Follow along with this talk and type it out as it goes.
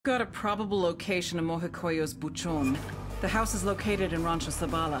Got a probable location of MOJOCOYO'S Buchon. The house is located in Rancho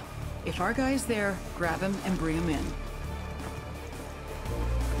Zabala. If our guy is there, grab him and bring him in.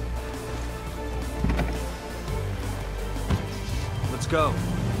 Let's go.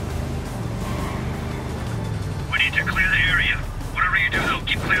 We need to clear the area. Whatever you do, though,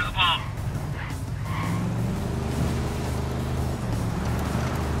 keep clear of the bomb.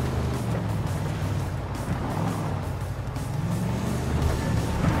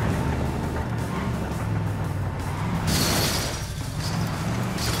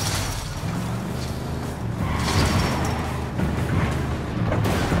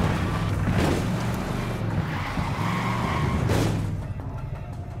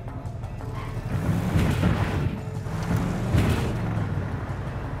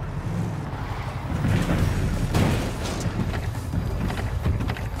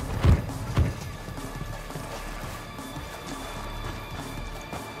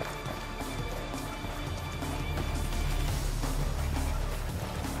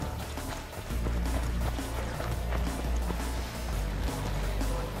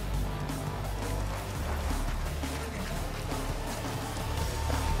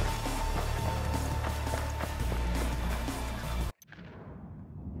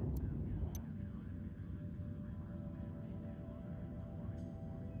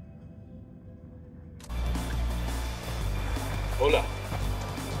 Hola.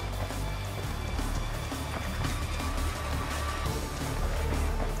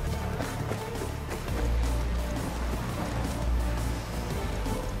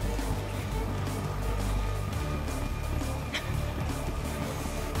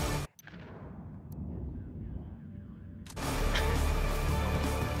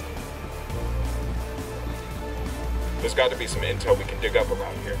 There's got to be some intel we can dig up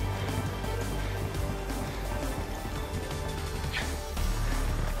around here.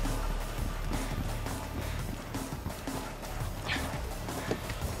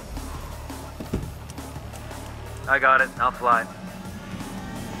 I got it. I'll fly.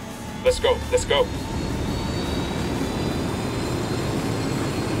 Let's go. Let's go.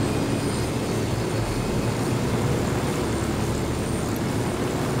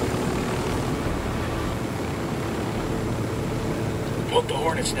 Poke the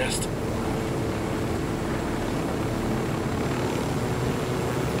hornet's nest.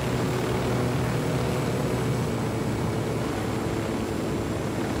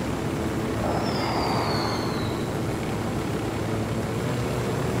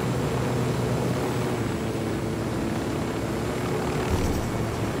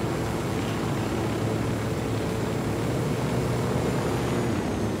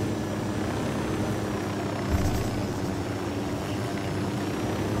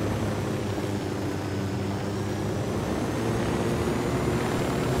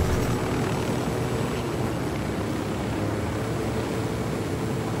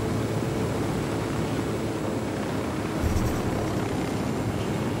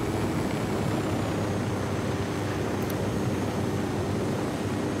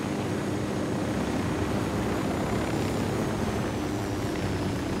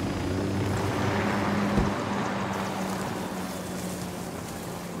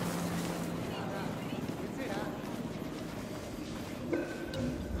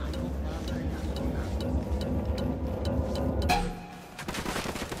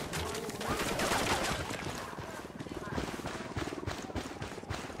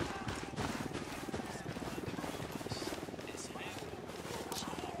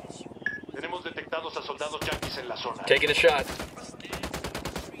 A soldados yanquis en la zona. Taking a shot.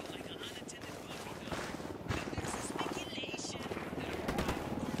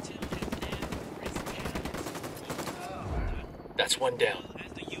 That's one down.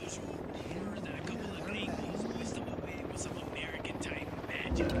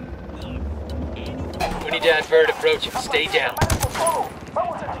 Unidad bird approaching. Stay down.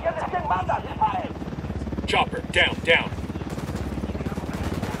 Chopper, down, down.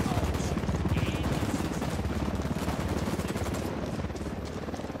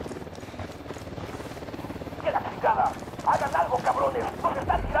 ¡Hagan algo, cabrones! ¡Nos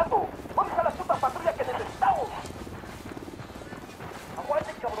están tirando! ¿Dónde está la puta patrulla que necesitamos?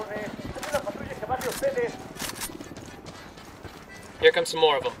 ¡Aguanten, cabrones! ¡Es una patrulla que va de ustedes! Here comes some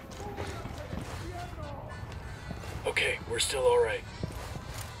more of them. Okay, we're still alright.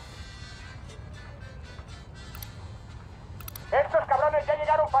 Estos cabrones ya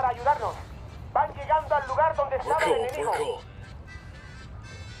llegaron para ayudarnos. Van llegando al lugar donde estaba el enemigo. We're cool.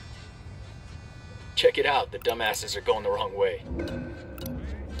 Check it out, the dumbasses are going the wrong way.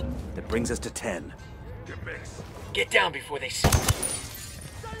 That brings us to 10. Get down before they see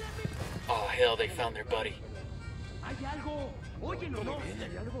you. hell they found their buddy.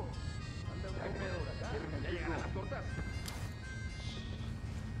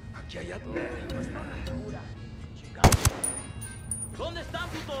 ¿Dónde están,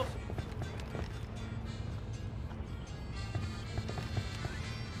 putos?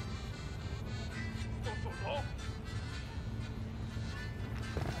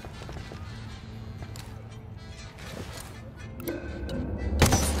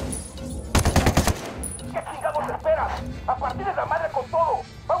 ¿Qué chingados esperas? A partir de la madre con todo.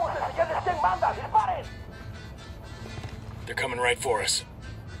 Vamos a enseñarles quién manda. ¡Disparen! They're coming right for us.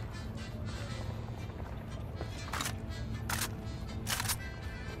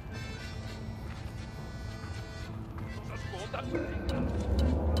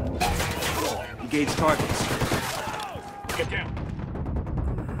 Engage targets. Get down.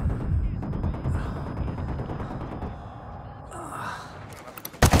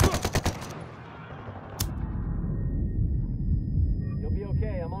 You'll be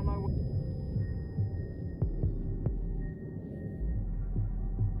okay. I'm on my way.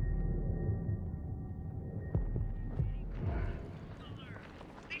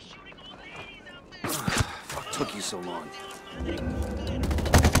 What took you so long?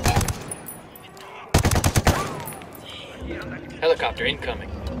 Helicopter incoming.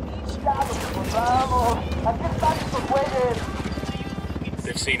 ¡Ya los encontramos! ¡Aquí están estos güeyes!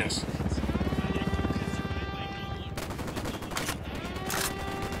 They've seen us.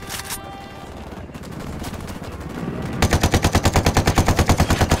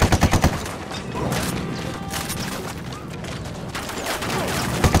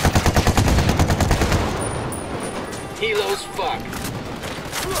 Kilo's fuck.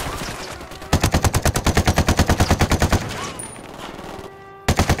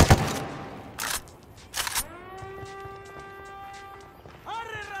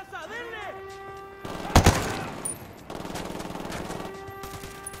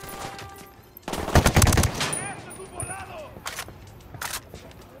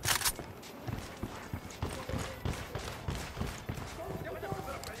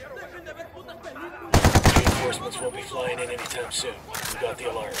 Reinforcements won't be flying in anytime soon. We got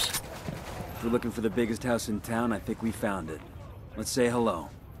the alarms. We're looking for the biggest house in town. I think we found it. Let's say hello.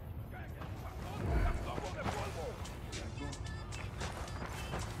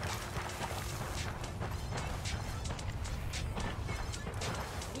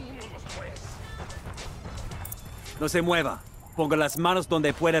 No se mueva. Ponga las manos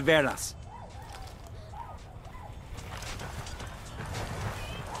donde puede verlas.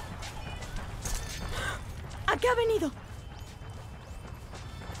 ¿A qué ha venido?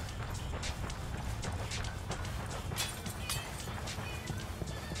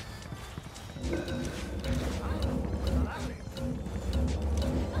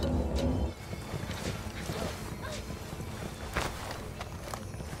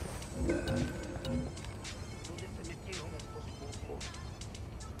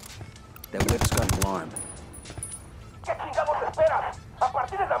 That whip's got an alarm. ¿Qué chingados esperas? A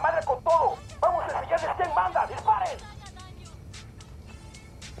partir de la madre con todo. Vamos a enseñarles quién manda. ¡Disparen!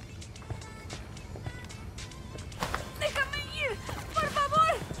 ¡Déjame ir! ¡Por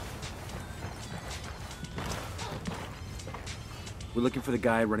favor! We're looking for the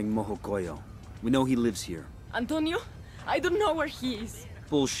guy running Mojocoyo. We know he lives here. Antonio? I don't know where he is.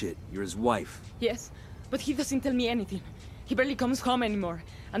 Bullshit. You're his wife. Yes, but he doesn't tell me anything. He barely comes home anymore.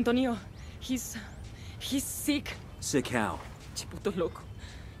 Antonio, he's sick. Sick how? Chiputo loco.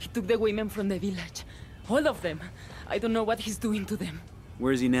 He took the women from the village. All of them. I don't know what he's doing to them.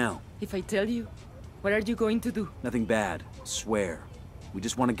 Where is he now? If I tell you, what are you going to do? Nothing bad. Swear. We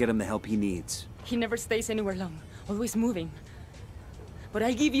just want to get him the help he needs. He never stays anywhere long. Always moving. But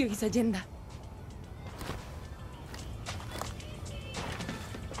I'll give you his agenda.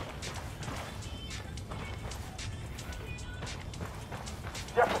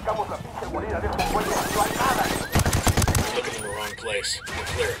 Ya sacamos la pinche molina de estos güeyes. No hay nada. Looking in the wrong place. We're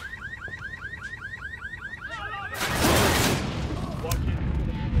clear.